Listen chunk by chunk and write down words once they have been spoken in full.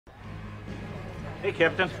Hey,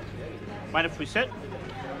 Captain. Mind if we sit?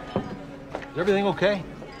 Is everything okay?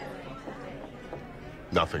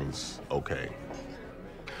 Nothing's okay.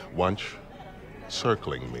 Wunsch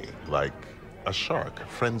circling me like a shark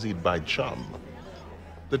frenzied by chum.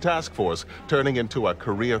 The task force turning into a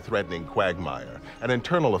career-threatening quagmire, an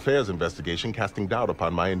internal affairs investigation casting doubt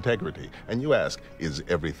upon my integrity. And you ask, is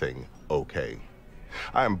everything okay?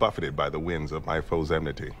 I am buffeted by the winds of my foe's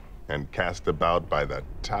enmity and cast about by the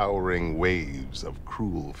towering waves of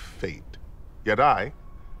cruel fate. Yet I,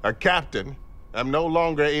 a captain, am no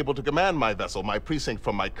longer able to command my vessel, my precinct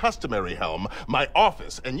from my customary helm, my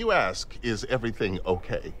office. And you ask, is everything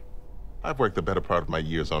okay? I've worked the better part of my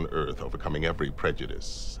years on Earth, overcoming every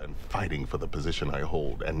prejudice and fighting for the position I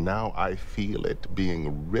hold. And now I feel it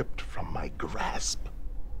being ripped from my grasp.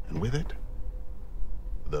 And with it,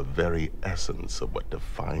 the very essence of what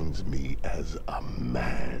defines me as a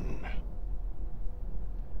man.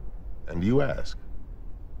 And you ask,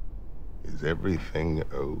 is everything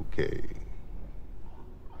okay?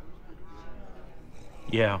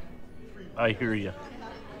 Yeah, I hear you.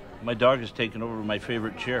 My dog has taken over my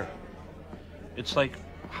favorite chair. It's like,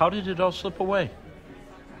 how did it all slip away?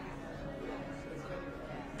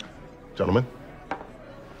 Gentlemen,